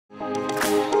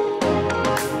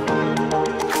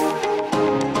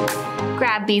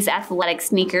grab these athletic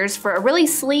sneakers for a really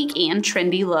sleek and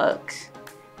trendy look.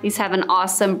 These have an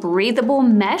awesome breathable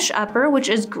mesh upper, which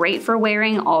is great for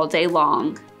wearing all day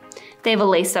long. They have a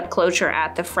lace-up closure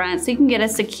at the front so you can get a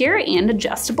secure and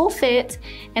adjustable fit,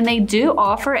 and they do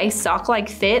offer a sock-like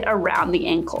fit around the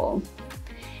ankle.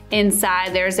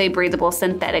 Inside, there's a breathable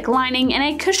synthetic lining and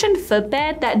a cushioned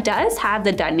footbed that does have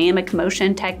the dynamic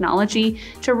motion technology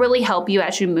to really help you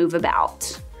as you move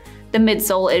about. The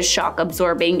midsole is shock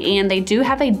absorbing, and they do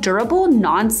have a durable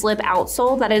non-slip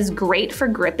outsole that is great for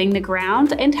gripping the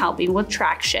ground and helping with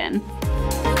traction.